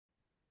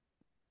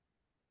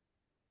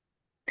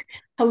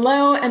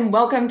Hello and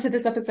welcome to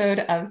this episode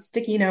of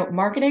Sticky Note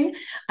Marketing.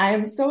 I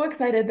am so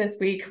excited this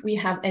week. We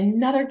have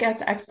another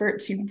guest expert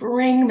to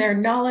bring their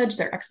knowledge,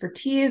 their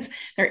expertise,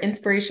 their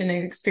inspiration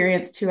and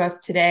experience to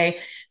us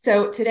today.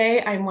 So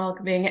today I'm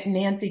welcoming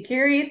Nancy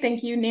Geary.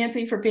 Thank you,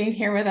 Nancy, for being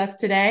here with us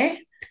today.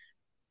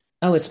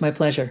 Oh, it's my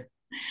pleasure.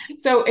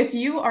 So if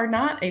you are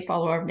not a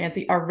follower of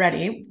Nancy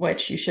already,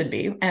 which you should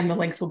be, and the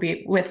links will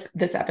be with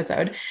this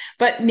episode,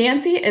 but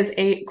Nancy is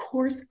a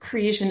course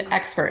creation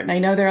expert. And I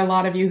know there are a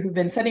lot of you who've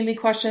been sending me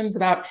questions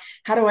about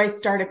how do I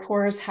start a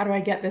course? How do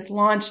I get this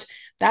launched?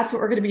 That's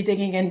what we're going to be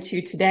digging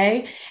into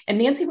today. And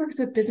Nancy works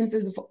with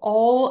businesses of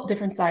all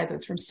different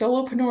sizes, from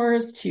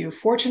solopreneurs to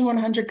Fortune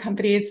 100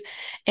 companies,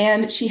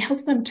 and she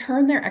helps them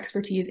turn their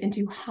expertise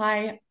into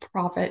high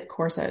profit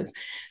courses.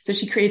 So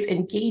she creates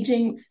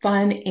engaging,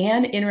 fun,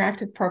 and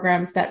interactive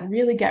programs that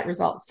really get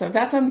results. So if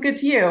that sounds good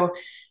to you,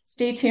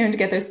 stay tuned to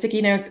get those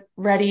sticky notes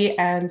ready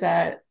and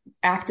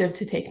active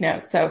to take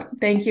notes. So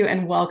thank you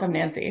and welcome,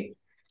 Nancy.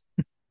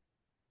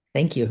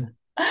 Thank you.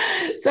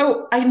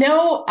 So I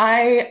know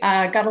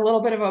I got a little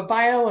bit of a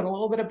bio and a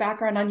little bit of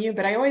background on you,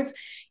 but I always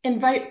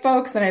invite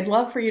folks, and I'd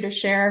love for you to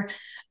share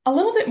a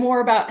little bit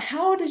more about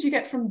how did you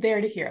get from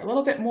there to here, a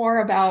little bit more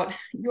about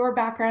your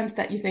background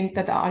that you think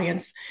that the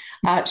audience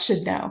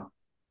should know.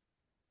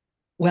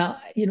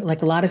 Well,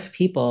 like a lot of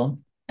people,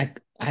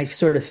 I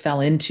sort of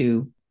fell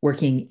into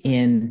working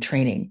in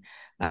training.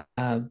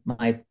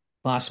 My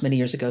boss many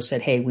years ago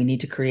said, "Hey, we need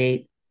to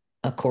create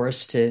a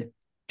course to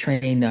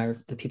train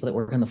the people that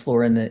work on the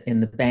floor in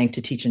the bank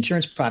to teach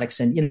insurance products.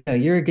 And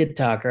you're a good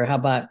talker. How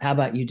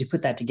about you to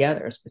put that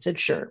together?" I said,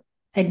 "Sure."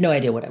 I had no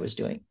idea what I was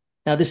doing.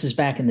 Now, this is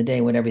back in the day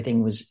when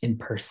everything was in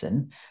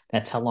person.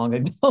 That's how long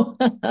ago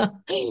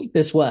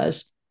this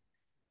was.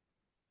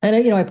 And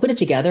I put it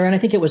together, and I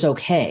think it was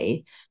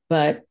okay.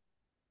 But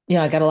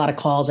I got a lot of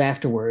calls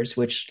afterwards,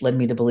 which led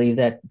me to believe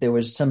that there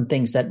was some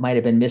things that might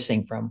have been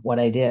missing from what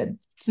I did.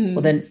 Well,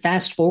 then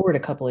fast forward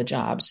a couple of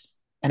jobs,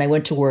 and I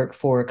went to work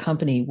for a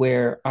company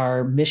where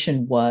our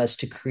mission was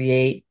to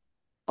create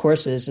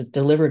courses that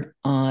delivered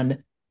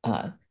on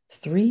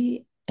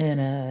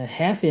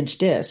 3.5-inch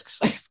discs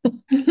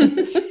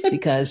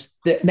because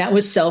that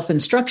was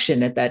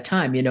self-instruction at that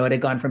time. It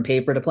had gone from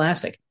paper to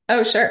plastic.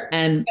 Oh, sure.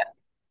 And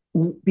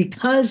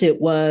because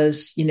it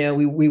was,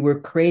 we were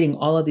creating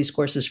all of these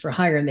courses for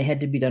hire and they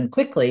had to be done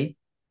quickly,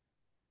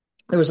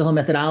 there was a whole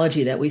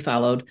methodology that we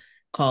followed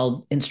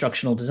called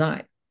instructional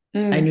design.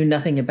 I knew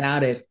nothing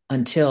about it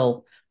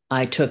until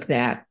I took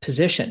that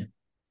position.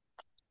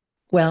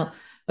 Well,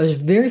 I was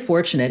very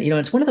fortunate.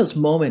 It's one of those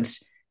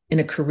moments in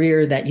a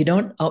career that you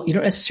don't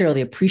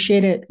necessarily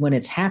appreciate it when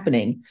it's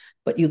happening,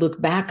 but you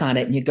look back on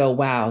it and you go,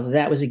 wow,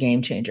 that was a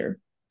game changer.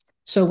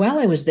 So while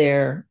I was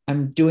there,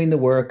 I'm doing the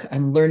work,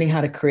 I'm learning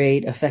how to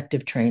create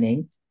effective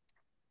training.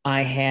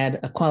 I had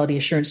a quality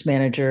assurance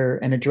manager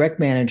and a direct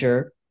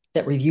manager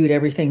that reviewed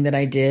everything that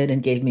I did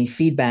and gave me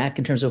feedback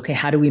in terms of, okay,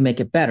 how do we make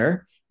it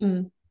better?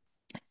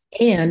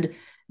 And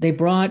they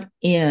brought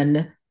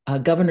in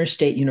Governor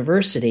State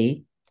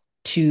University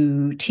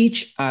to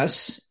teach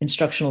us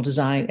instructional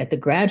design at the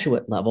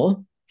graduate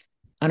level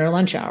on our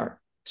lunch hour.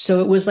 So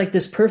it was like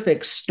this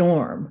perfect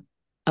storm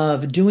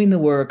of doing the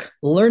work,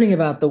 learning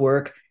about the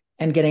work,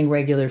 and getting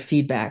regular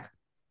feedback,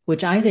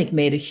 which I think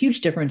made a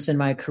huge difference in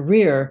my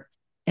career.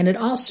 And it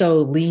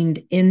also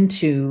leaned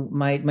into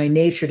my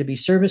nature to be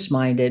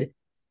service-minded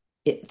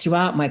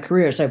throughout my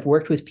career. So I've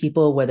worked with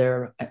people,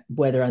 whether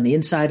on the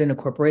inside in a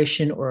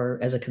corporation or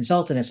as a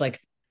consultant. It's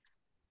like,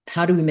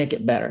 how do we make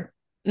it better?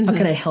 How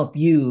can I help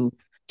you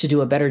to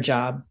do a better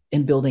job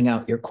in building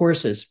out your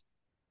courses?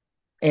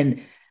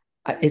 And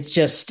it's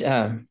just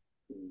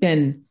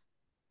been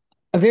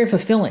a very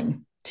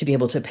fulfilling to be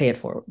able to pay it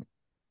forward.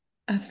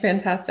 That's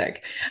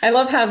fantastic. I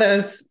love how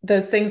those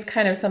things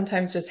kind of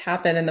sometimes just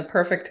happen in the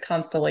perfect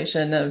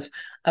constellation of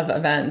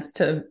events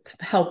to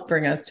help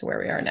bring us to where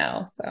we are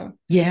now. So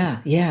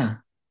yeah,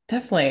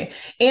 definitely.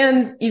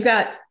 And you've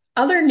got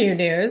other new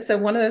news. So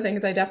one of the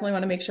things I definitely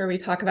want to make sure we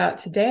talk about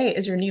today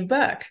is your new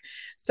book.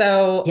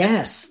 So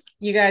yes.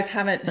 You guys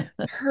haven't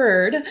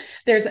heard,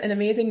 there's an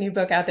amazing new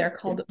book out there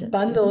called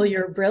Bundle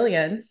Your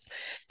Brilliance.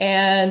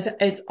 And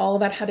it's all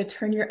about how to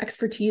turn your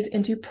expertise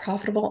into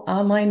profitable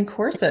online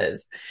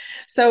courses.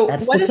 So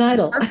That's what the is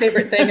title. your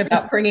favorite thing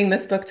about bringing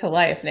this book to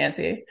life,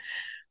 Nancy?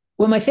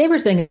 Well, my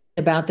favorite thing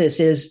about this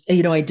is,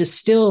 I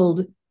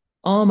distilled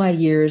all my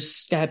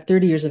years, got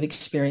 30 years of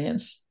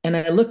experience, and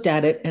I looked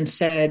at it and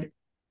said,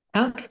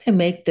 how can I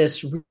make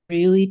this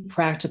really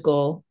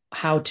practical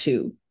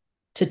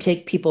to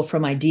take people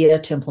from idea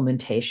to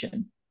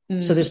implementation?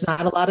 So there's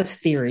not a lot of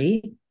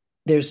theory.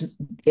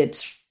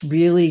 It's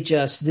really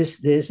just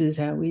this is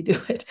how we do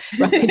it,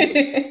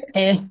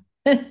 right?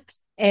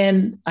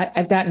 and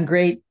I've gotten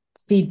great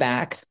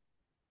feedback.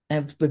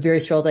 I'm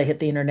very thrilled I hit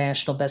the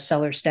international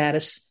bestseller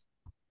status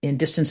in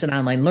distance and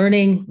online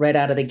learning right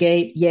out of the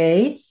gate.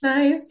 Yay.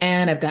 Nice.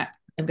 And I've got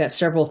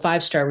several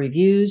 5-star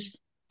reviews,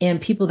 and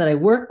people that I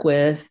work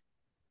with,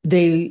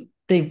 they're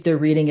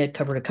reading it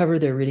cover to cover.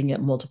 They're reading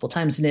it multiple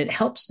times, and it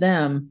helps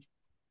them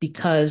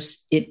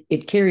because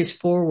it carries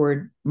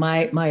forward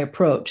my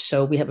approach.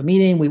 So we have a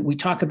meeting, we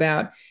talk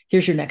about,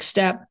 here's your next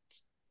step.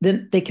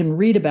 Then they can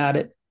read about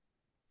it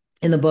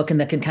in the book, and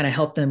that can kind of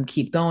help them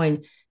keep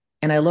going.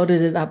 And I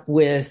loaded it up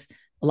with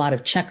a lot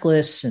of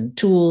checklists and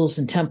tools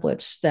and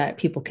templates that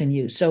people can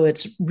use. So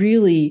it's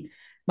really,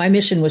 my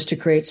mission was to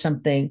create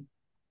something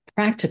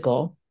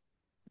practical,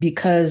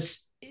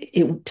 because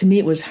to me,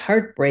 it was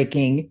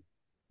heartbreaking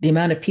the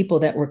amount of people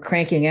that were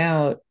cranking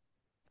out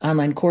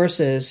online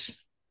courses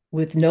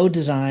with no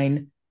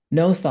design,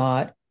 no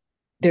thought.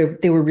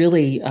 They were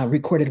really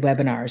recorded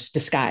webinars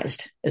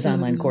disguised as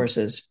online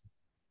courses.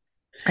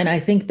 And I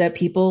think that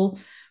people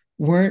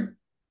weren't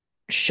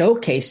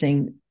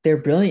showcasing their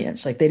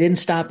brilliance. Like, they didn't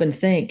stop and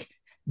think,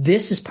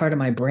 this is part of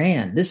my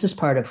brand. This is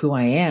part of who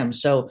I am.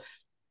 So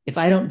if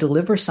I don't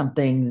deliver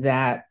something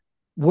that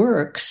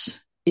works,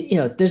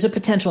 there's a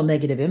potential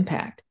negative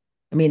impact.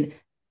 I mean,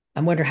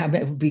 I wonder how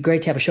it would be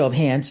great to have a show of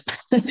hands,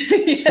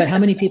 but how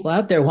many people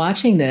out there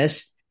watching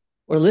this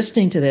or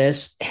listening to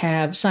this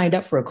have signed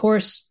up for a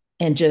course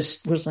and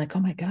just was like,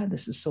 oh my God,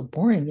 this is so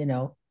boring.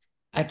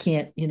 I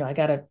can't,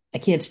 I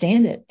can't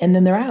stand it. And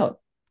then they're out.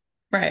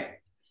 Right.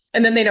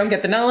 And then they don't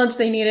get the knowledge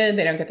they needed.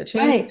 They don't get the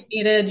change they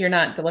needed. You're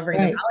not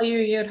delivering the value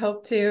you had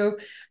hoped to.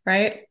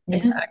 Right. Yeah.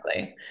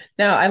 Exactly.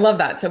 No, I love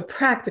that. So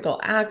practical,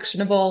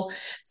 actionable.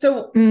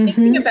 So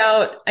thinking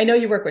about, I know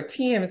you work with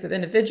teams, with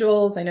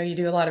individuals. I know you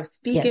do a lot of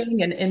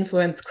speaking and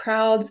influence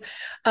crowds.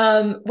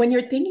 When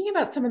you're thinking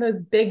about some of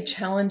those big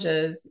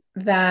challenges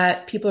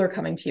that people are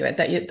coming to you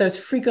at, those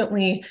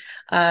frequently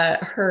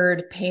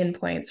heard pain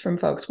points from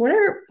folks, what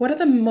are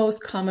the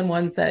most common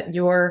ones that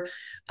you're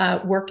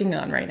working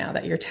on right now,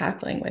 that you're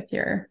tackling with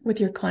your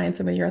clients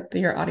and with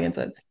your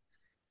audiences?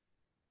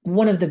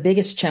 One of the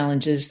biggest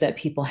challenges that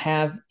people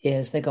have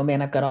is they go,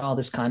 man, I've got all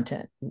this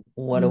content.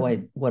 What do I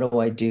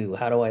do?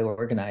 How do I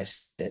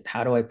organize it?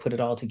 How do I put it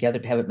all together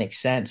to have it make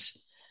sense?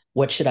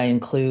 What should I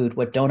include?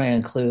 What don't I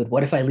include?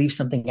 What if I leave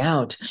something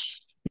out?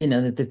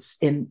 That's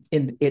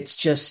it's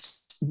just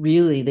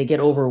really, they get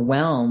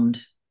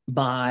overwhelmed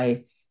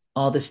by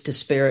all this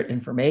disparate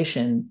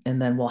information,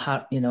 and then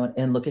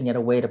and looking at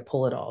a way to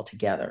pull it all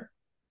together.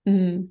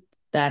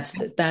 That's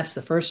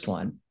the first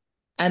one.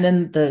 And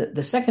then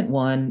the second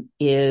one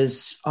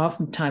is,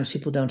 oftentimes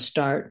people don't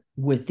start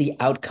with the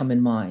outcome in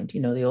mind.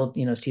 The old,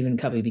 Stephen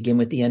Covey, begin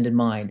with the end in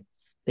mind.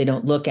 They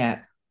don't look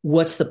at,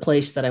 what's the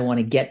place that I want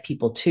to get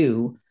people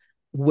to?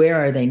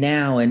 Where are they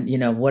now? And,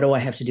 what do I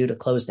have to do to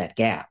close that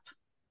gap?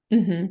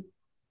 And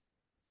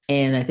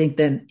I think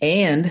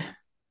and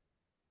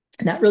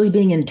not really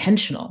being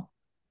intentional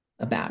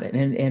about it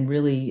and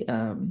really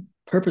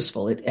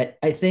purposeful.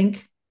 I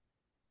think,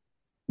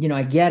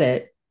 I get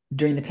it.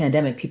 During the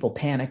pandemic, people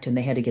panicked and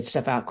they had to get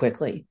stuff out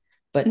quickly.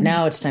 But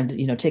now it's time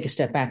to, take a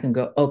step back and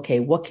go, okay,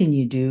 what can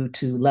you do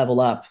to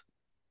level up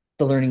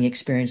the learning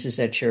experiences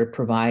that you're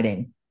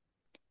providing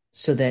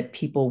so that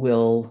people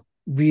will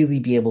really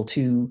be able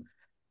to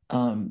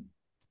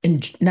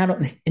not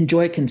only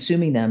enjoy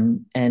consuming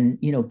them and,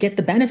 get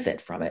the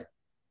benefit from it.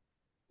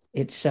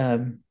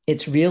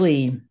 It's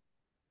really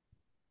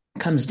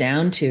comes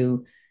down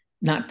to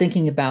not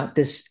thinking about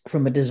this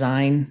from a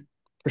design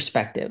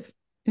perspective.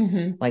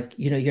 Like,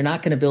 you're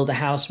not going to build a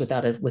house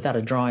without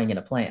a drawing and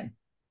a plan.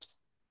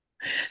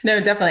 No,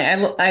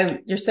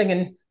 definitely. You're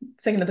singing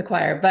to the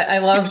choir, but I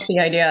love the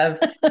idea of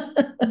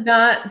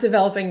not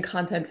developing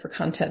content for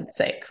content's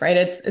sake, right?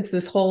 It's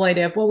this whole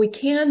idea of, well, we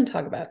can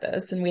talk about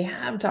this, and we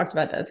have talked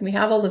about this, and we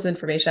have all this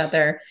information out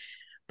there,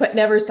 but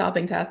never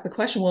stopping to ask the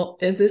question, well,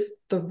 is this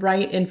the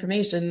right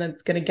information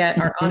that's going to get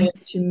our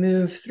audience to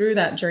move through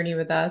that journey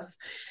with us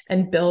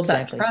and build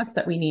that trust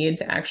that we need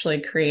to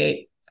actually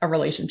create a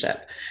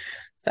relationship?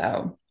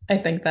 So I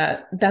think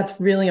that that's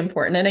really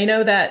important. And I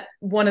know that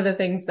one of the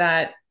things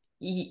that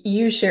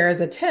you share as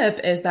a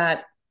tip is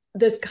that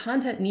this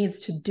content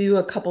needs to do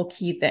a couple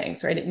key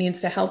things, right? It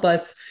needs to help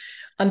us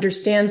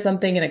understand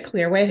something in a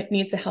clear way. It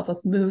needs to help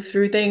us move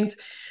through things.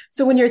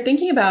 So when you're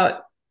thinking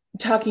about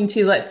talking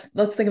to, let's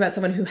think about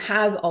someone who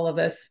has all of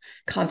this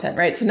content,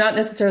 right? So not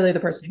necessarily the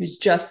person who's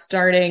just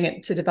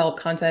starting to develop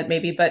content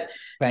maybe, but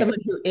someone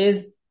who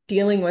is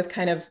dealing with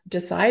kind of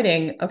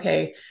deciding,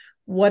 okay,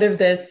 what of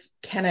this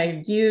can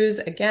I use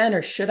again,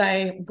 or should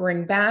I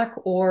bring back,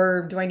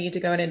 or do I need to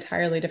go an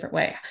entirely different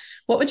way?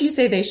 What would you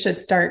say they should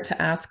start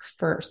to ask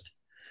first?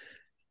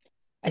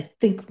 I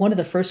think one of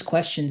the first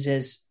questions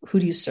is, who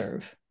do you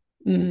serve?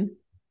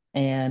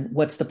 And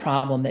what's the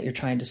problem that you're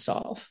trying to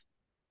solve?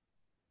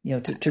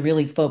 To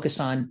really focus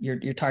on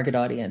your target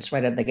audience,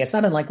 right? I think it's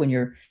not unlike when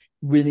you're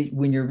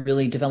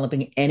really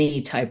developing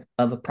any type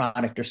of a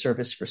product or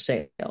service for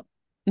sale.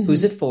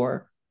 Who's it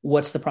for?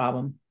 What's the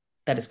problem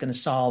that it's going to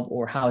solve,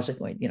 or how is it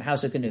going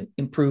to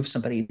improve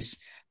somebody's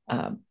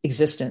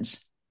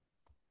existence?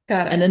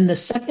 Got it. And then the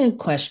second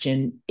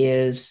question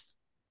is,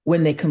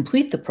 when they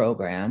complete the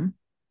program,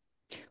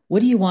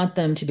 what do you want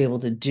them to be able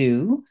to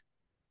do?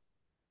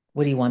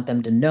 What do you want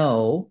them to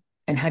know?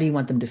 And how do you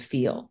want them to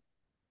feel?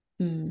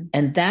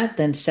 And that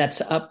then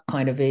sets up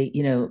kind of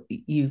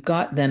you've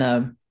got then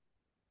a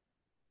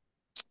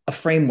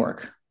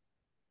framework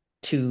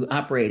to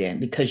operate in,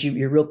 because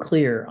you're real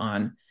clear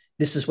on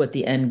this is what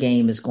the end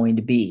game is going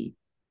to be.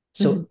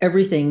 So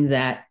everything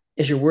that,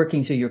 as you're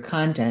working through your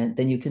content,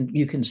 then you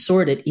can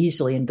sort it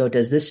easily and go,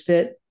 does this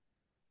fit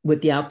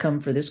with the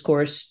outcome for this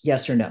course?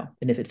 Yes or no?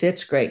 And if it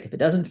fits, great. If it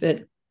doesn't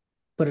fit,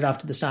 put it off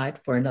to the side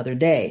for another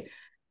day.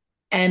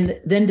 And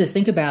then to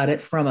think about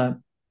it from a,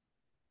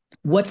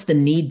 what's the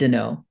need to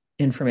know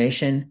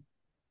information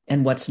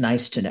and what's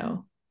nice to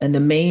know. And the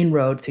main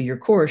road through your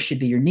course should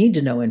be your need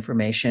to know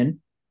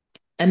information.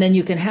 And then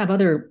you can have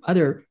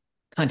other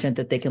content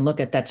that they can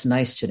look at that's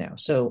nice to know.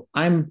 So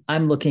I'm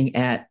looking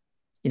at,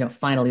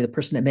 finally the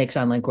person that makes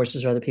online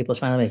courses or other people is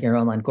finally making an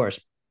online course.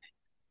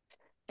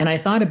 And I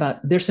thought about,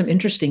 there's some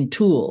interesting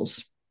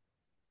tools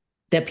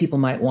that people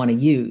might want to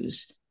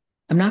use.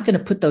 I'm not going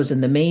to put those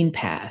in the main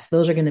path.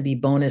 Those are going to be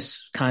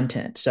bonus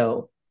content.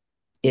 So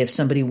if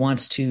somebody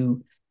wants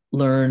to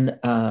learn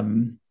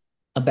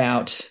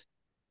about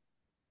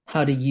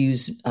how to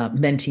use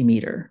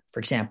Mentimeter, for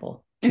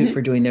example,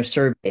 for doing their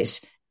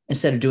surveys,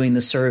 instead of doing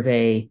the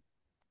survey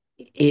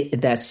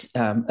that's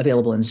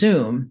available in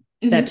Zoom,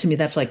 that to me,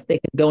 that's like they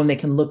can go and they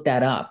can look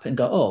that up and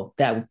go, oh,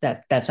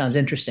 that sounds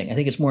interesting. I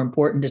think it's more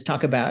important to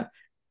talk about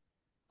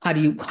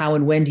how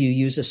and when do you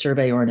use a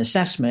survey or an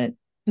assessment,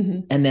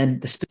 and then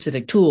the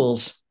specific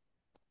tools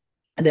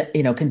that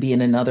can be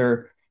in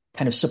another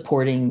kind of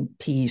supporting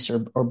piece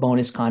or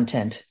bonus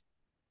content.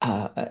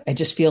 I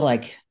just feel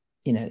like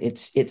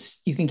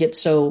it's you can get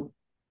so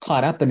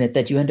caught up in it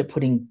that you end up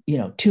putting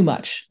too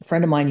much. A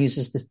friend of mine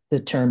uses the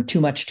term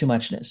too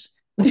muchness.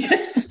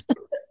 Yes,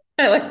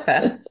 I like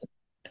that.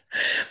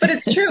 But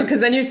it's true,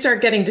 because then you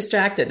start getting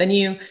distracted. Then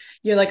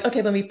you're like,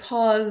 okay, let me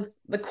pause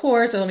the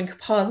course, or let me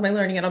pause my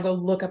learning, and I'll go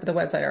look up at the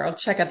website, or I'll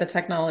check out the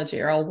technology,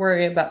 or I'll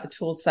worry about the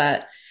tool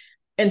set,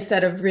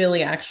 instead of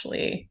really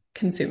actually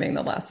consuming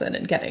the lesson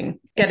and getting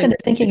instead of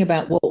thinking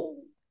about, well,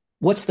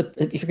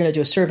 if you're going to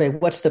do a survey,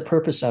 what's the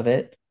purpose of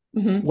it?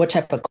 What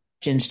type of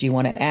questions do you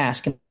want to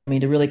ask? I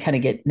mean, to really kind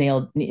of get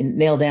nail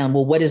down,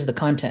 well, what is the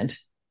content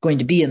going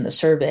to be in the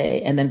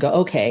survey? And then go,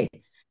 okay,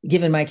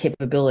 given my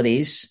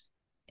capabilities,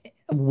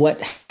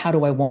 how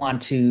do I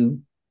want to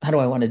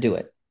do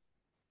it?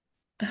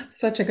 That's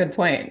such a good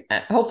point.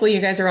 Hopefully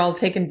you guys are all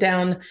taking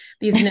down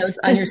these notes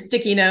on your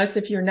sticky notes.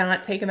 If you're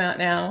not, take them out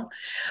now.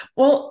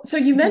 Well, so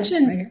you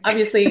mentioned,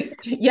 obviously,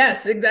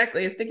 yes,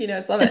 exactly. Sticky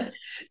notes. Love it.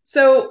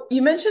 So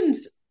you mentioned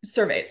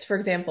surveys, for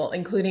example,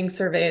 including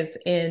surveys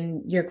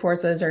in your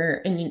courses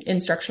or in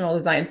instructional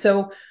design.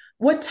 So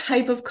what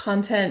type of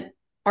content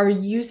are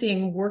you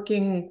seeing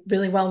working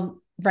really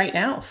well right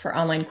now for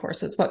online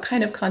courses? What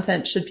kind of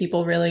content should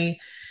people really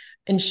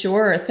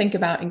ensure or think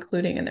about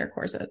including in their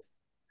courses?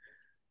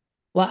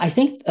 Well, I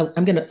think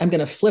I'm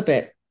gonna flip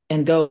it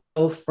and go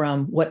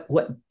from what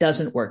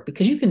doesn't work,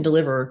 because you can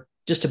deliver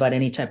just about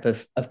any type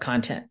of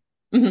content,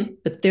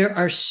 but there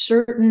are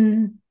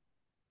certain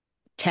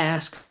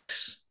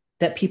tasks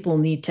that people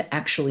need to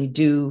actually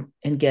do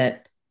and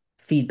get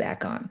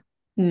feedback on.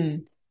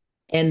 And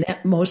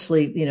that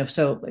mostly,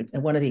 so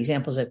one of the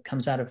examples that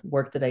comes out of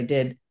work that I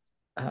did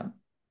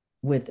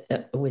with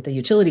a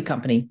utility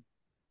company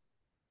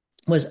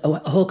was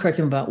a whole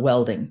curriculum about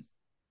welding.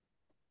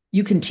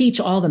 You can teach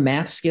all the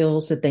math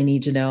skills that they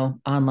need to know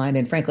online.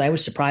 And frankly, I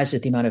was surprised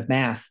at the amount of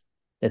math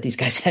that these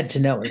guys had to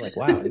know. I was like,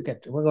 wow,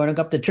 we're going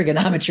up to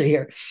trigonometry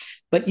here.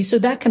 But so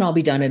that can all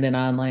be done in an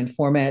online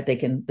format. They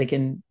can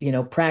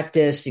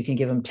practice. You can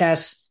give them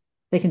tests.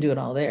 They can do it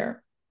all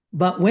there.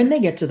 But when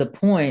they get to the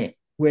point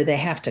where they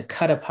have to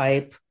cut a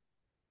pipe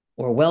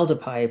or weld a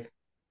pipe,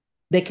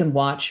 they can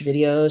watch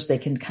videos. They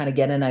can kind of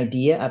get an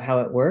idea of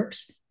how it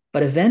works.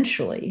 But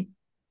eventually,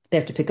 they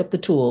have to pick up the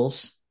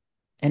tools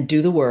and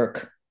do the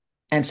work.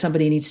 And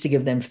somebody needs to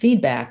give them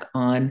feedback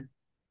on,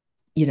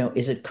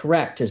 is it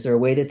correct? Is there a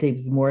way that they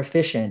be more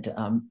efficient?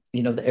 The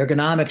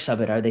ergonomics of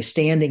it. Are they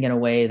standing in a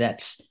way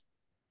that's,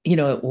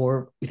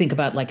 or you think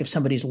about like if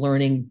somebody's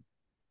learning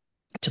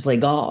to play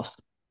golf,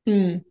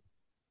 you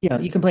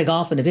can play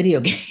golf in a video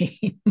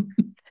game,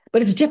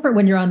 but it's different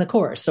when you're on the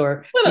course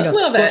or,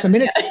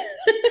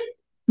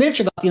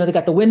 miniature golf, they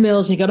got the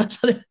windmills and you got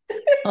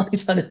all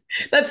these other.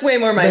 That's way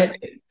more my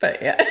speed,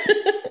 but yeah.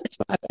 It's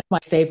my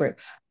favorite.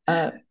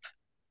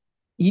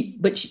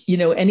 But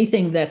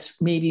anything that's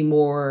maybe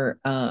more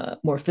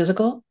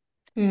physical,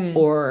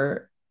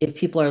 or if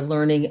people are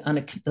learning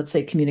on let's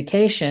say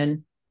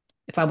communication,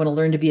 if I want to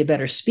learn to be a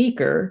better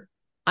speaker,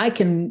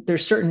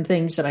 there's certain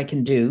things that I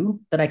can do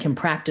that I can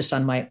practice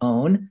on my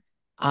own.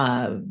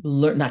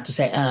 Learn not to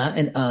say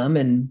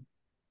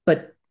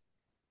but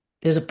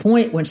there's a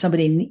point when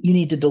you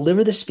need to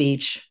deliver the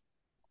speech,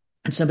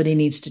 and somebody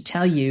needs to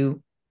tell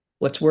you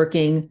what's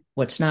working,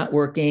 what's not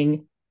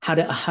working, how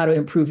to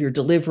improve your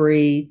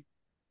delivery.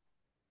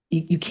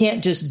 You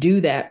can't just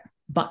do that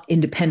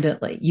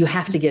independently. You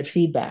have to get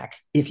feedback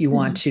if you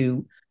want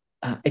to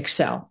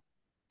excel.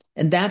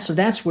 And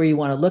that's where you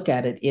want to look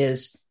at it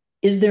is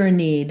there a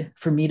need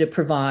for me to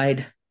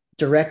provide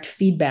direct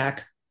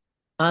feedback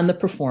on the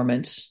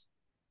performance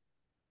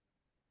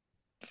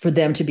for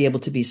them to be able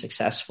to be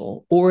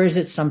successful? Or is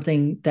it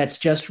something that's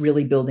just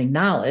really building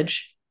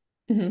knowledge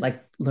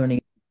like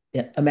learning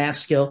a math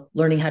skill,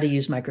 learning how to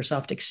use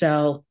Microsoft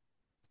Excel,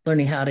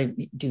 learning how to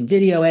do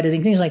video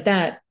editing, things like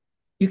that.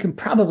 You can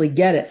probably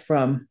get it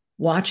from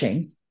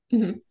watching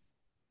and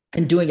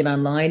doing it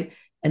online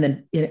and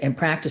then and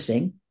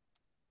practicing.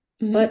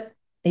 But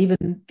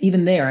even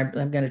there,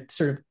 I'm going to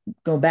sort of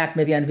go back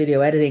maybe on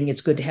video editing.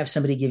 It's good to have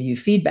somebody give you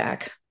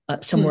feedback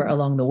somewhere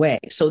along the way.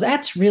 So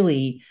that's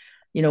really,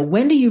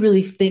 when do you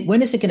really think,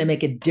 when is it going to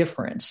make a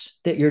difference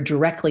that you're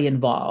directly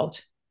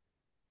involved?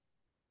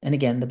 And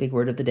again, the big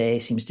word of the day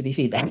seems to be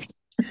feedback.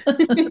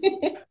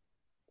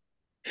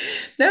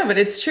 No, but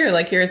it's true.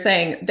 Like you're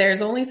saying,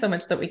 there's only so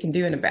much that we can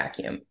do in a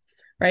vacuum,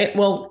 right?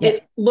 Well,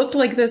 it looked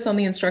like this on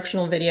the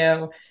instructional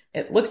video.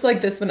 It looks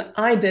like this when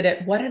I did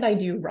it. What did I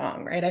do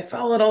wrong, right? I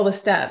followed all the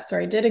steps or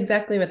I did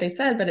exactly what they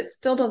said, but it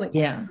still doesn't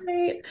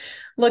quite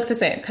look the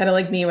same. Kind of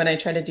like me when I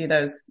try to do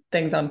those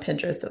things on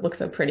Pinterest that look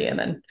so pretty and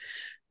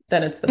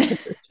then it's the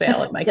Pinterest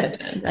fail in my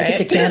kitchen. Right? I get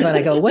to Canva and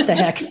I go, what the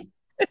heck?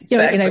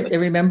 And I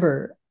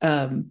remember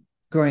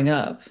growing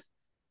up,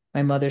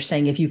 my mother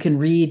saying, if you can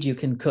read, you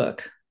can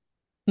cook.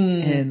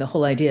 And the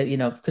whole idea,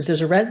 because there's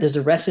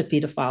a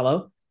recipe to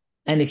follow.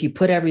 And if you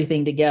put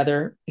everything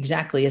together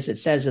exactly as it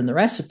says in the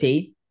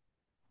recipe,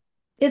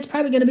 it's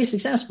probably going to be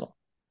successful.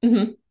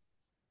 The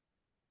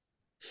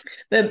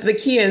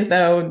key is,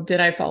 though, did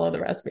I follow the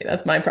recipe?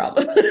 That's my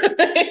problem.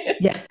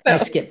 I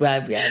skip. I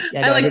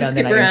like to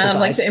skip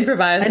around, like to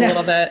improvise a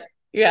little bit.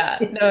 Yeah,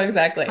 no,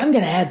 exactly. I'm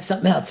going to add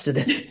something else to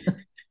this.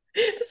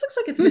 This looks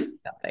like it's missing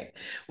something.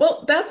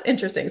 Well, that's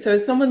interesting. So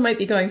someone might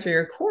be going through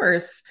your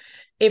course.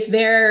 If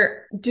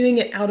they're doing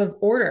it out of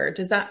order,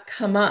 does that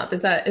come up?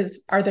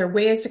 Are there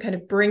ways to kind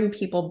of bring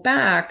people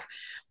back,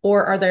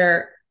 or are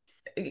there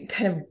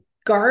kind of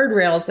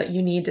guardrails that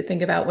you need to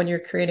think about when you're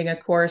creating a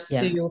course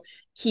to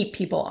keep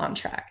people on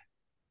track?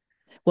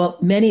 Well,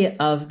 many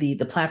of the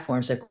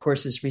platforms that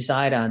courses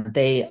reside on,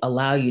 they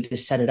allow you to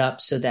set it up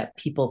so that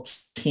people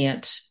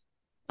can't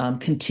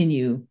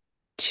continue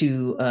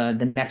to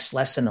the next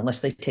lesson unless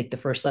they take the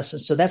first lesson.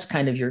 So that's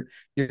kind of your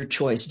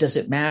choice. Does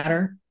it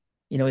matter?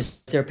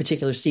 Is there a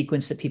particular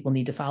sequence that people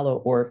need to follow,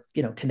 or,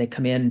 can they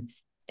come in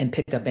and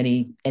pick up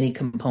any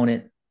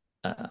component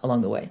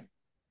along the way?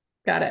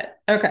 Got it.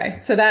 Okay.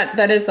 So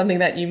that is something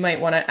that you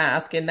might want to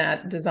ask in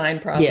that design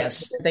process.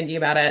 Yes. If you're thinking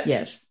about it.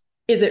 Yes.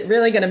 Is it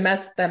really going to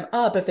mess them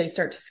up if they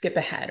start to skip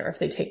ahead, or if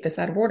they take this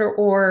out of order,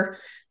 or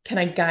can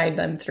I guide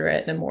them through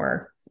it in a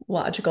more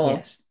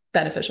logical,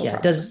 beneficial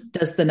process?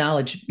 Does the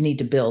knowledge need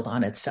to build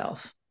on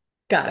itself?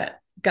 Got it.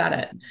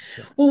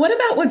 Well, what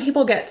about when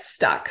people get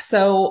stuck?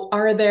 So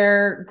are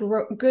there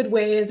good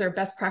ways or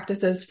best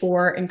practices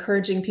for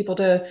encouraging people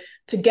to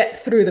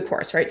get through the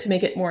course, right? To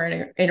make it more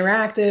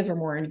interactive or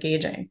more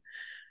engaging?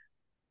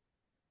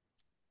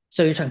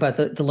 So you're talking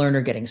about the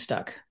learner getting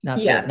stuck, not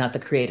the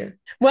creator.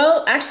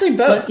 Well, actually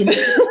both. I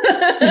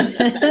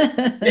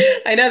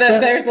know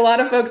that there's a lot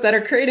of folks that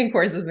are creating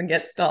courses and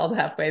get stalled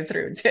halfway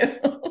through too.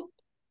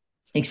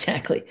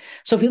 Exactly.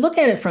 So if you look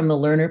at it from the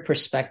learner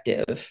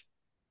perspective,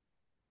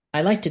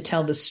 I like to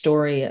tell the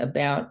story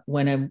about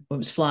when I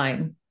was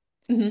flying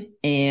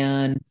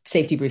and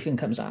safety briefing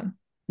comes on.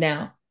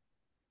 Now,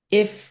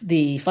 if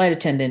the flight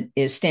attendant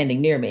is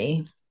standing near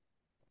me,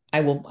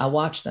 I'll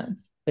watch them.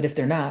 But if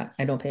they're not,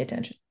 I don't pay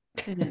attention.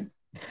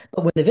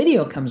 But when the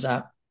video comes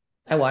up,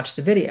 I watch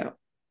the video.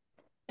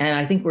 And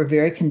I think we're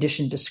very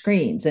conditioned to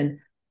screens.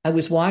 And I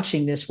was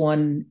watching this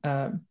one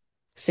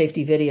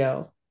safety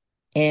video,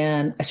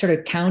 and I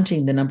started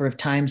counting the number of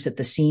times that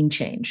the scene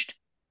changed.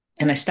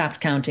 And I stopped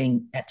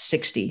counting at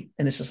 60.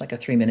 And this is like a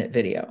 3-minute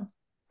video.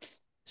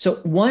 So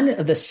one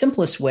of the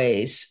simplest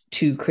ways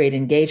to create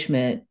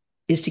engagement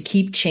is to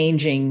keep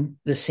changing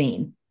the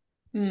scene.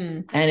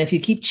 And if you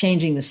keep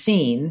changing the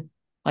scene,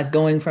 like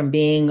going from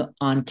being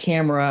on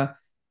camera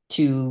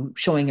to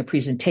showing a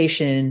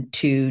presentation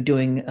to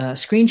doing a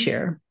screen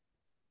share,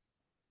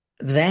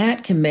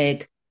 that can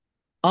make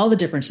all the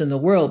difference in the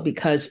world,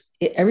 because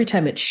every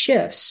time it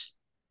shifts,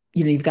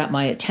 you've got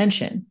my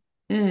attention.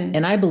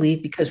 And I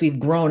believe because we've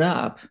grown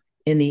up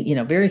in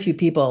the, very few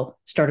people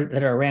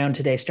that are around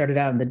today started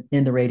out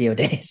in the radio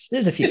days.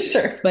 There's a few,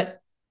 sure,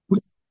 but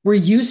we're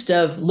used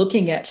of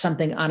looking at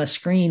something on a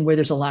screen where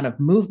there's a lot of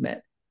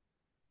movement.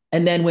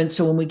 And then when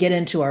we get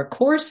into our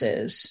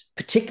courses,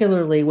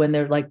 particularly when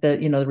they're like the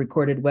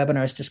recorded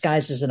webinars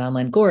disguised as an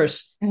online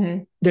course,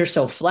 they're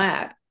so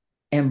flat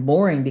and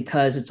boring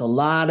because it's a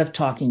lot of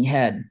talking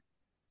head.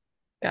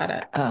 Got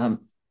it.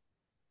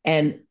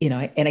 And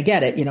I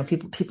get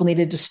it. People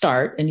needed to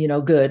start and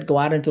go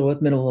out into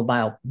with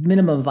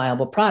minimum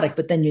viable product,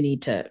 but then you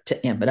need to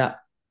amp it up.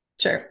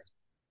 Sure.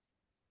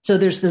 So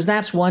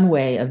that's one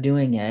way of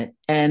doing it,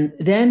 and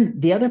then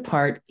the other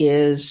part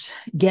is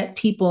get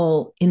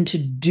people into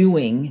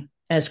doing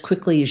as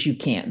quickly as you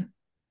can.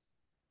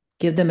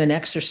 Give them an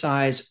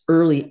exercise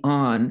early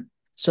on,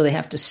 so they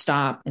have to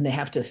stop and they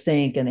have to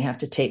think and they have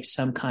to take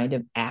some kind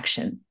of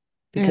action,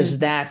 because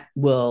that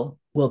will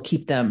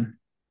keep them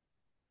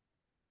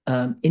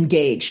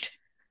engaged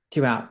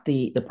throughout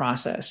the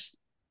process.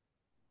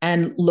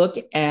 And look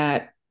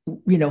at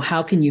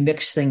how can you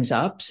mix things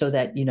up so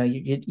that,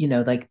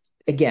 like,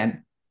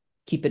 again,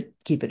 keep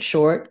it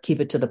short, keep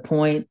it to the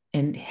point,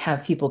 and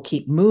have people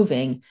keep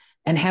moving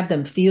and have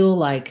them feel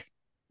like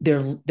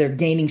they're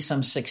gaining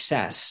some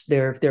success.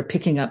 They're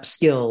picking up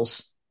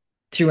skills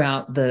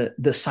throughout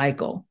the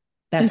cycle.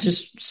 That's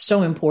just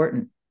so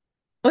important.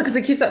 Well, because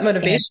it keeps that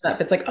motivation up.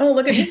 It's like, oh,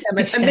 look at me.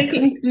 Exactly.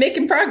 I'm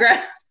making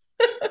progress.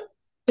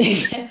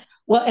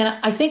 Well, and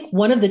I think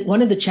one of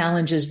the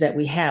challenges that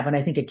we have, and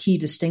I think a key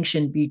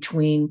distinction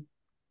between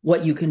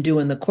what you can do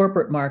in the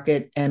corporate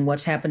market and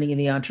what's happening in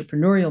the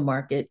entrepreneurial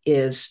market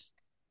is,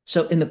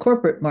 so in the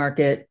corporate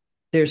market,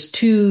 there's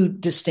two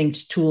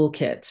distinct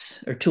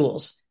toolkits or tool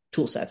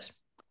sets.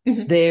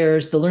 Mm-hmm.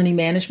 There's the learning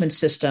management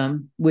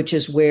system, which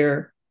is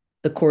where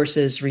the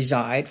courses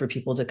reside for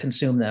people to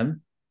consume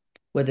them,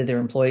 whether they're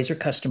employees or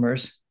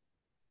customers.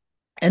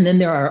 And then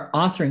there are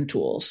authoring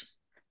tools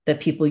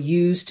that people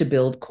use to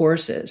build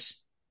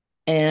courses.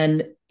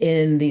 And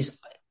in these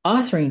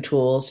authoring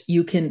tools,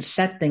 you can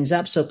set things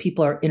up so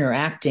people are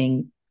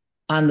interacting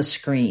on the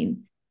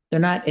screen.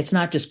 It's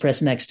not just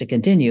press next to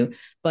continue,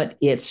 but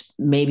it's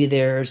maybe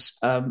there's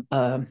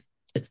a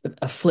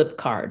flip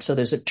card. So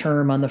there's a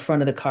term on the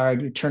front of the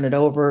card, you turn it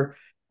over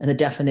and the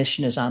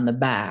definition is on the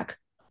back.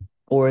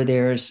 Or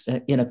there's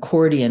an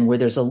accordion where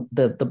there's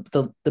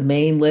the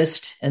main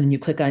list, and then you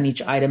click on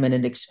each item and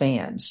it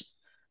expands.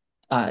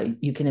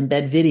 You can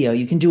embed video.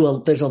 You can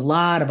there's a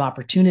lot of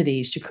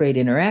opportunities to create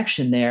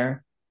interaction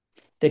there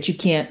that you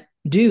can't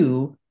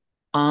do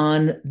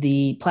on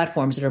the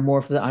platforms that are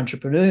more for the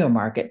entrepreneurial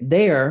market.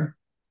 There,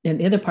 and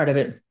the other part of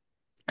it,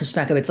 just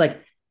back up, it's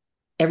like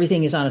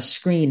everything is on a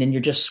screen and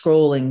you're just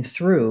scrolling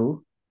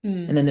through,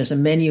 and then there's a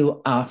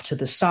menu off to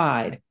the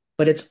side,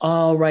 but it's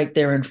all right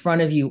there in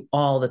front of you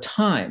all the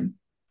time.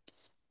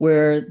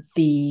 Where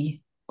the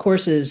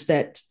courses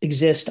that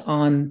exist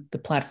on the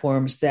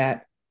platforms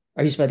that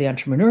are used by the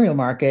entrepreneurial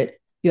market,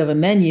 you have a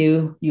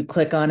menu, you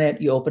click on it,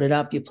 you open it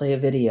up, you play a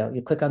video.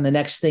 You click on the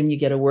next thing, you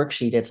get a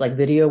worksheet. It's like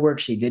video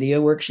worksheet,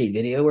 video worksheet,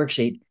 video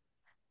worksheet.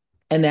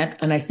 And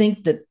I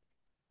think that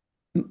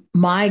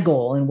my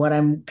goal and what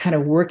I'm kind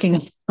of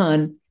working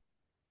on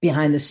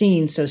behind the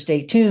scenes, so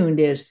stay tuned,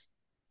 is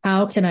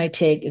how can I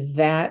take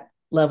that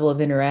level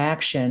of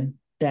interaction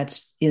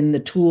that's in the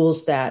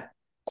tools that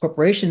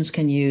corporations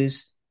can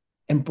use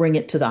and bring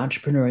it to the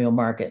entrepreneurial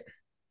market.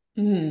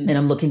 And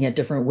I'm looking at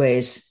different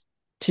ways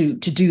to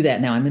do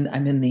that now. I'm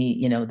in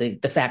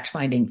the fact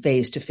finding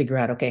phase to figure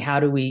out, okay, how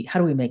do we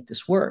make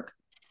this work?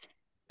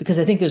 Because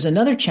I think there's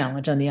another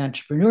challenge on the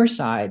entrepreneur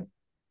side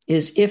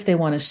is if they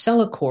want to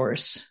sell a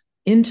course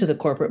into the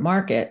corporate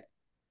market,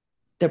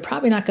 they're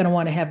probably not going to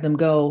want to have them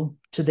go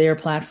to their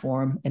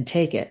platform and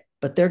take it,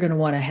 but they're going to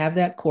want to have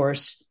that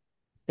course.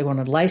 They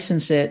want to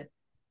license it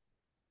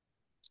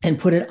and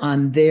put it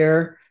on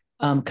their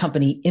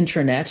company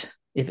intranet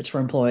if it's for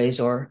employees,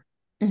 or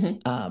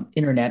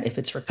internet if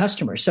it's for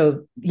customers.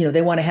 So,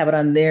 they want to have it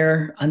on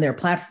their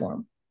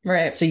platform.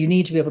 Right. So you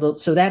need to be able to,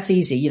 so that's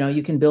easy.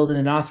 You can build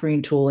an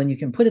authoring tool and you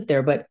can put it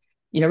there, but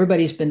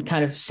everybody's been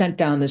kind of sent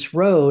down this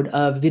road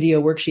of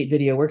video worksheet,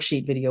 video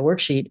worksheet, video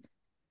worksheet.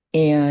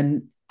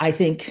 And I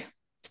think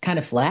it's kind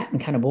of flat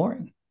and kind of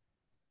boring.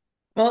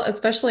 Well,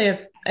 especially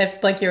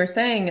if like you were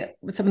saying,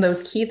 some of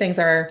those key things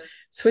are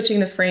switching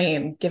the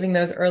frame, giving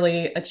those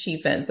early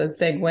achievements, those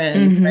big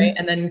wins, right?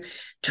 And then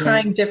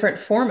trying different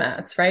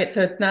formats, right?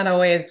 So it's not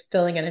always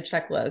filling in a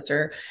checklist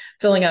or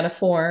filling out a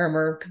form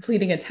or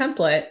completing a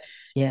template.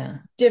 Yeah.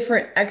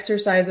 Different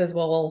exercises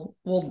will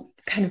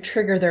kind of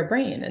trigger their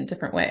brain in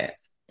different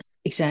ways.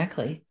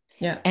 Exactly.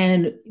 Yeah.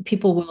 And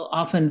people will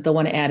often, they'll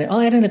want to add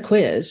in a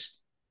quiz.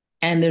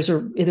 And there's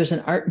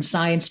an art and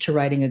science to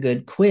writing a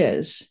good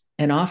quiz.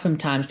 And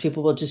oftentimes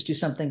people will just do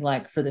something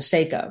like for the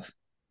sake of,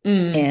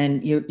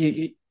 and you're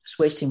just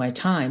wasting my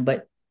time.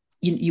 But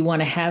you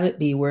want to have it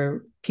be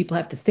where people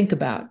have to think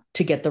about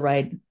to get the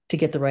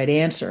right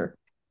answer.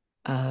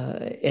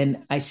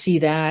 And I see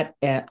that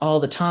all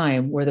the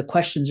time where the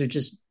questions are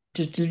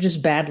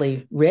just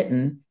badly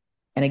written.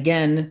 And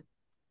again,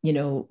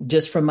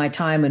 just from my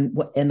time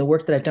and the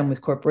work that I've done with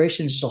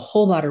corporations, there's a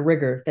whole lot of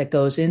rigor that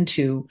goes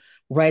into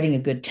writing a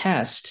good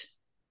test,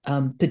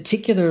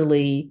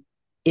 particularly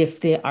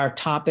if there are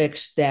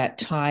topics that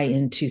tie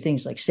into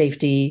things like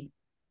safety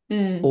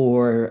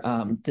or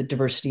the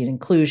diversity and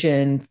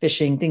inclusion,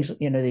 phishing, things,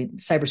 the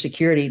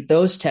cybersecurity.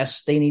 Those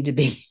tests, they need to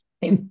be,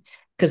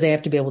 because they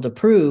have to be able to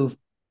prove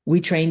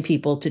we train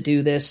people to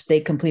do this. They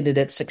completed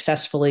it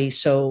successfully.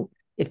 So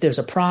if there's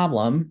a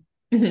problem,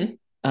 they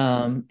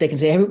can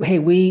say,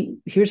 hey,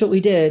 here's what we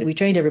did. We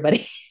trained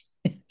everybody.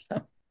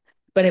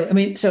 But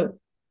anyway, so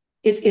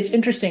it's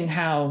interesting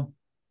how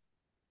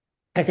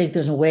I think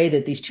there's a way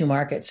that these two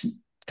markets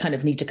kind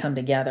of need to come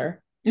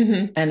together.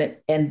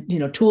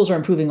 And tools are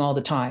improving all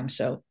the time.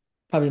 So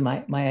probably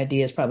my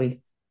idea is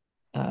probably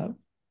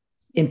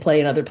in play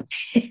in other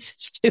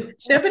places too.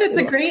 So no, but it's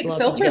a great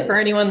filter for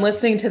anyone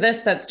listening to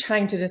this that's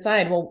trying to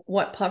decide, well,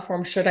 what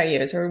platform should I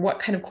use, or what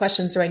kind of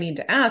questions do I need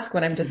to ask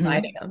when I'm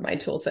deciding on my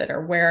tool set,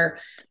 or where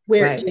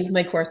where Right. is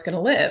my course going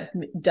to live?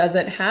 Does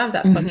it have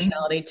that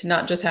functionality to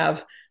not just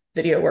have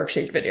video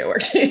worksheet,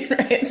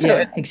 right? So Yeah,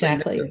 it actually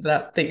exactly. mixes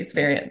up the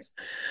experience.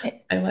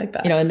 I like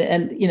You know, that.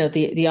 and you know,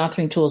 the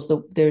authoring tools,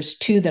 there's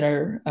two that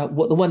are, the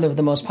one of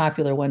the most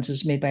popular ones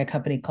is made by a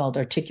company called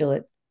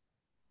Articulate,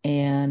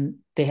 and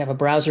they have a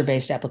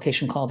browser-based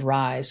application called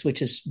Rise,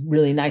 which is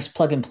really nice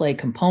plug and play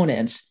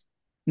components,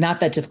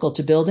 not that difficult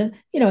to build it.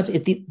 You know,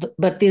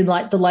 but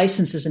the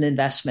license is an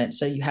investment,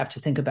 so you have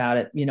to think about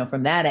it, you know,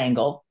 from that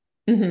angle.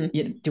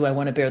 Do I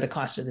want to bear the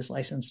cost of this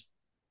license?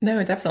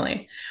 No,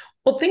 definitely.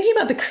 Well, thinking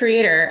about the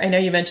creator, I know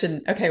you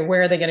mentioned, okay,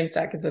 where are they getting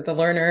stuck? Is it the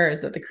learner?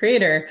 Is it the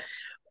creator?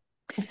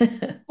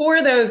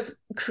 For those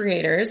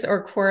creators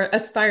or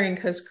aspiring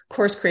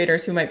course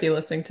creators who might be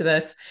listening to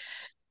this,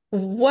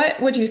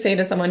 what would you say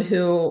to someone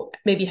who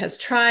maybe has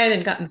tried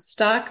and gotten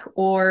stuck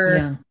or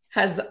Yeah.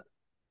 has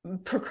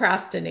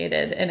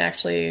procrastinated in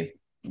actually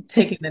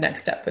taking the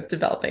next step with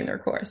developing their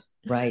course?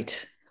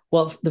 Right.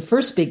 Well, the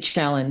first big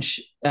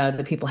challenge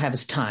that people have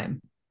is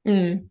time,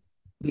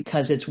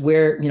 because it's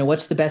where, you know,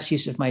 what's the best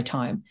use of my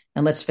time?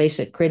 And let's face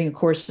it, creating a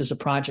course is a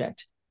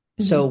project.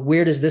 So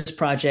where does this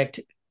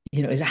project,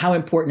 you know, how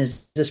important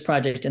is this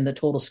project in the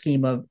total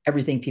scheme of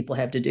everything people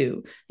have to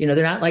do? You know,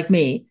 they're not like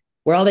me,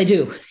 where all they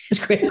do is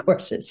create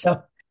courses.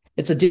 So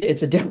it's a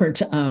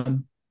different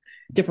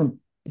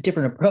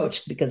different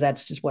approach, because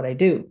that's just what I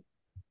do.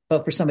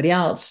 But for somebody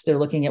else, they're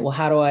looking at, well,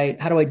 how do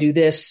I do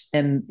this,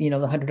 and you know,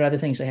 the 100 other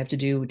things I have to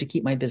do to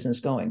keep my business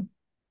going.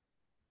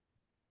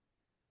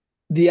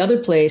 The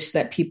other place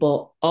that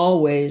people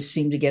always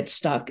seem to get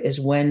stuck is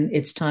when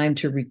it's time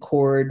to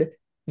record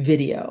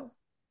video.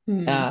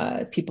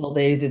 People,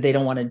 they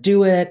don't want to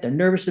do it. They're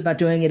nervous about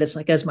doing it. It's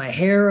like, is my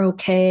hair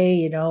okay?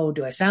 You know,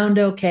 do I sound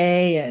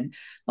okay? And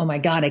oh my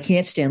God, I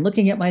can't stand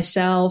looking at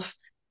myself,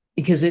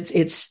 because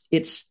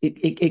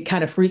it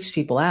kind of freaks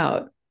people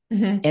out,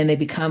 and they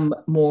become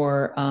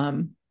more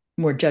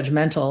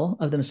judgmental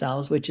of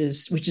themselves, which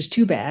is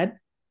too bad.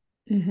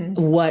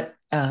 What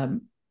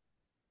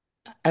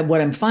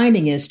I'm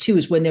finding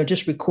is when they're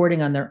just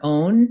recording on their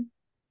own,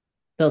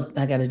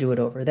 I got to do it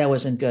over. That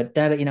wasn't good.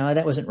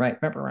 That wasn't right.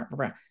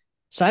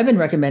 So I've been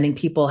recommending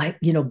people,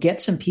 you know,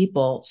 get some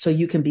people so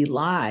you can be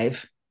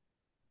live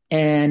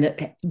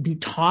and be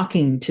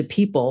talking to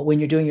people when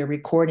you're doing your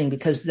recording,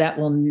 because that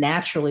will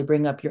naturally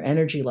bring up your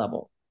energy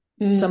level.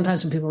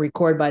 Sometimes when people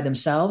record by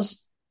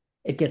themselves,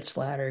 it gets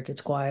flatter, it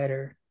gets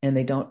quieter, and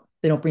they don't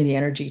bring the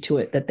energy to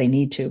it that they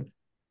need to.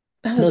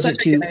 Oh, Those are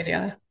that's such a two good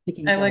idea.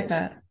 I like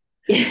goals. that.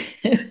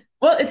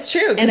 Well, it's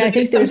true. And I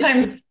think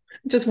sometimes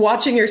just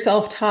watching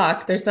yourself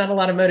talk, there's not a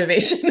lot of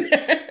motivation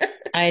there.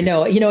 I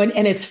know, you know,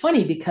 and it's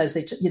funny because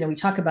we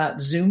talk about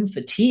Zoom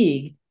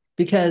fatigue,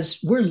 because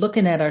we're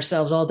looking at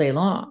ourselves all day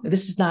long.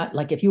 This is not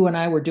like if you and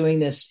I were doing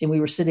this and we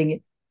were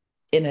sitting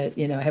in a,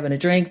 you know, having a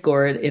drink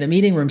or in a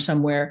meeting room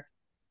somewhere.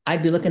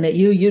 I'd be looking at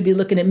you, you'd be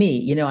looking at me.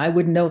 You know, I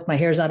wouldn't know if my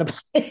hair's out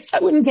of place. I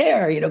wouldn't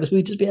care, you know, because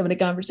we'd just be having a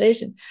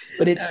conversation.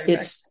 But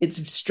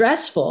it's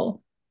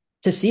stressful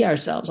to see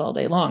ourselves all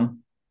day long.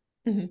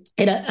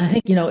 And I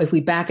think, you know, if we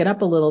back it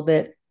up a little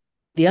bit,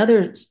 the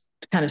other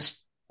kind of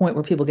point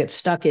where people get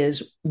stuck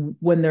is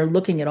when they're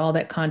looking at all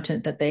that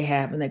content that they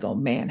have and they go,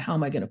 man, how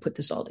am I going to put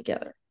this all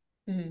together?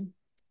 And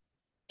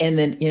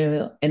then, you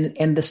know,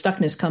 and the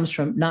stuckness comes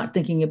from not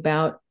thinking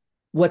about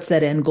what's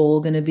that end goal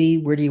going to be?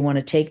 Where do you want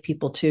to take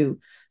people to?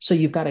 So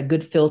you've got a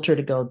good filter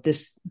to go,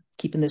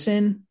 keeping this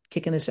in,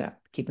 kicking this out,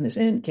 keeping this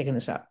in, kicking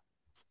this out.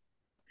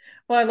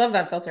 Well, I love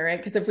that filter, right?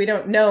 Because if we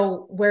don't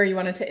know where you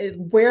want to,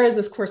 where is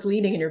this course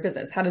leading in your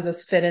business? How does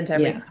this fit into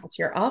everything else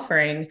you're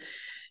offering?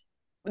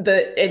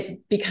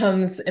 It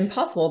becomes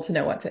impossible to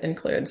know what to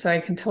include. So I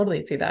can totally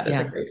see that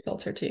as a great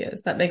filter to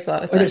use. That makes a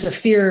lot of sense. Or there's a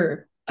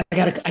fear,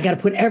 I gotta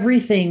put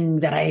everything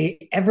that I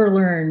ever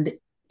learned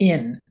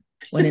in,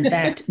 when in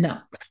fact, no.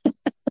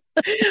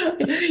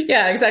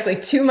 Yeah, exactly.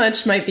 Too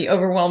much might be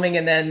overwhelming,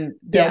 and then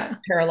they'll be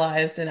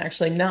paralyzed and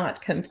actually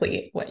not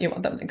complete what you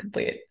want them to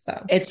complete.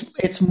 So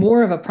it's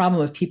more of a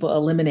problem of people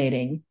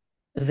eliminating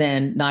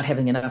than not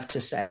having enough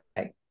to say.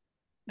 I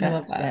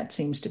love that. That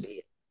seems to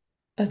be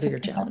a bigger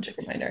challenge.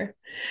 Reminder.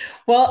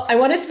 Well, I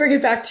wanted to bring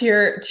it back to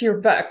your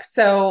book.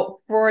 So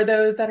for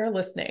those that are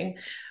listening,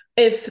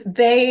 if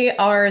they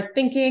are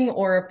thinking,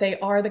 or if they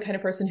are the kind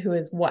of person who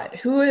is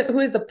who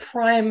is the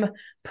prime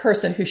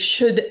person who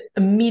should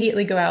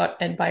immediately go out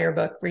and buy your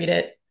book, read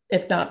it,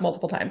 if not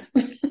multiple times?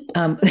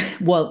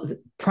 Well,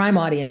 prime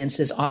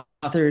audience is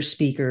authors,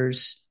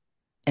 speakers,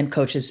 and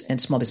coaches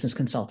and small business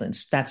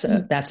consultants. That's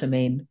a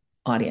main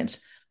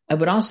audience. I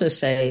would also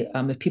say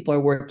if people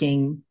are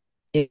working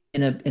in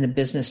a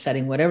business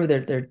setting, whatever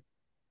their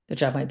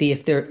job might be,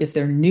 if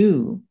they're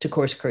new to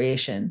course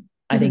creation,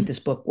 I think this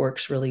book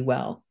works really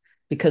well,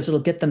 because it'll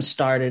get them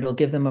started. It'll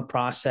give them a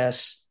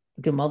process,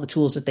 give them all the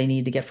tools that they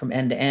need to get from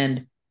end to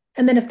end.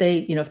 And then if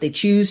they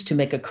choose to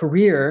make a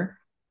career,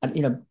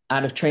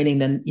 out of training,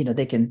 then,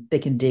 they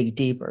can dig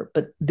deeper.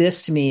 But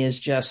this to me is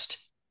just,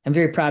 I'm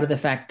very proud of the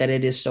fact that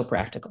it is so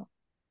practical.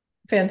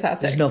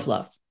 Fantastic. There's no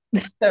fluff.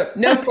 So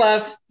no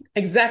fluff,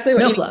 exactly what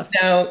No you need fluff.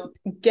 to know.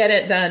 Get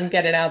it done,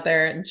 get it out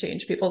there and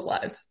change people's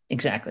lives.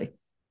 Exactly.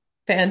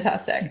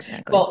 Fantastic.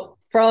 Exactly. Well,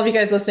 for all of you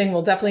guys listening,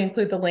 we'll definitely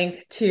include the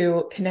link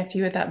to connect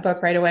you with that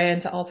book right away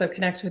and to also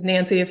connect with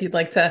Nancy if you'd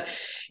like to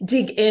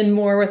dig in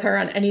more with her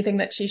on anything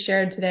that she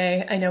shared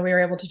today. I know we were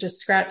able to just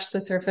scratch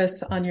the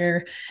surface on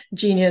your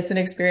genius and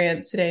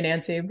experience today,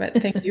 Nancy, but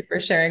thank you for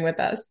sharing with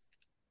us.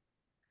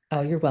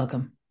 Oh, you're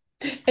welcome.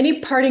 Any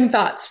parting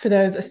thoughts for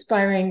those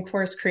aspiring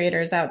course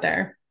creators out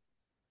there?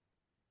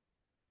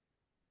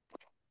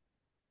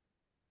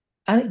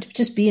 I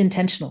just be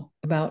intentional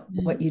about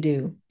what you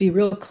do. Be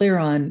real clear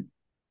on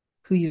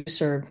who you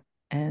serve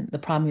and the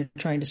problem you're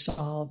trying to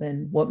solve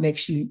and what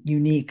makes you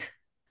unique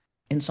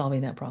in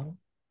solving that problem.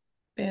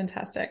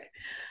 Fantastic.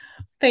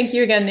 Thank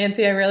you again,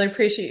 Nancy. I really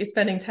appreciate you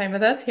spending time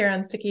with us here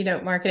on Sticky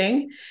Note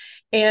Marketing.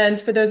 And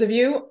for those of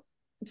you,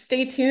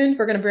 stay tuned.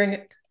 We're going to bring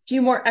a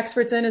few more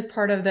experts in as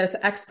part of this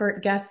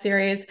expert guest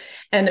series.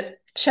 And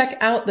check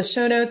out the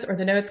show notes or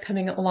the notes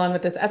coming along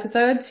with this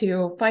episode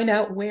to find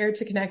out where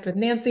to connect with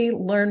Nancy,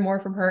 learn more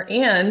from her,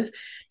 and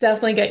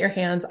definitely get your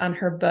hands on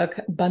her book,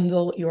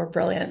 Bundle Your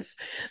Brilliance.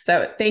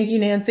 So thank you,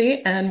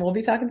 Nancy, and we'll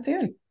be talking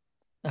soon.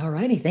 All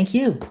righty. Thank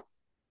you.